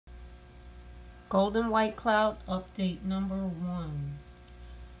Golden white cloud update number 1.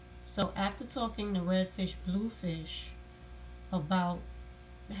 So after talking to redfish bluefish about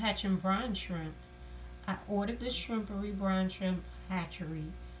hatching brine shrimp, I ordered the shrimpery brine shrimp hatchery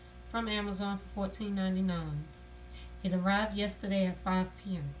from Amazon for $14.99. It arrived yesterday at 5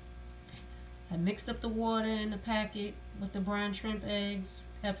 p.m. I mixed up the water in the packet with the brine shrimp eggs,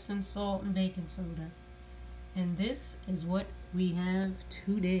 Epsom salt, and baking soda. And this is what we have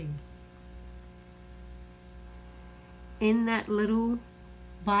today. In that little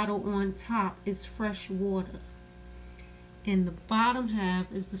bottle on top is fresh water. And the bottom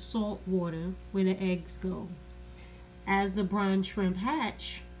half is the salt water where the eggs go. As the brine shrimp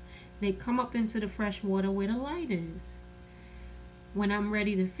hatch, they come up into the fresh water where the light is. When I'm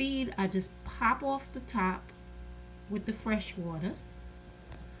ready to feed, I just pop off the top with the fresh water.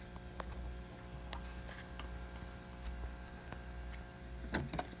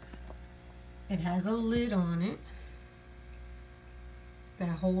 It has a lid on it that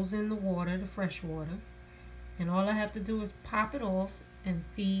holds in the water, the fresh water, and all I have to do is pop it off and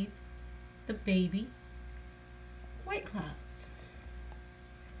feed the baby white clouds.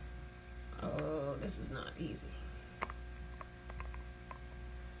 Oh, this is not easy.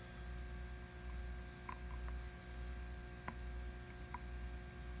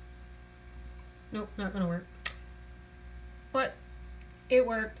 Nope, not gonna work. But it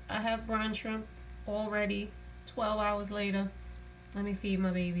worked. I have brine shrimp all ready. 12 hours later. Let me feed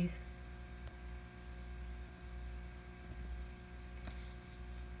my babies.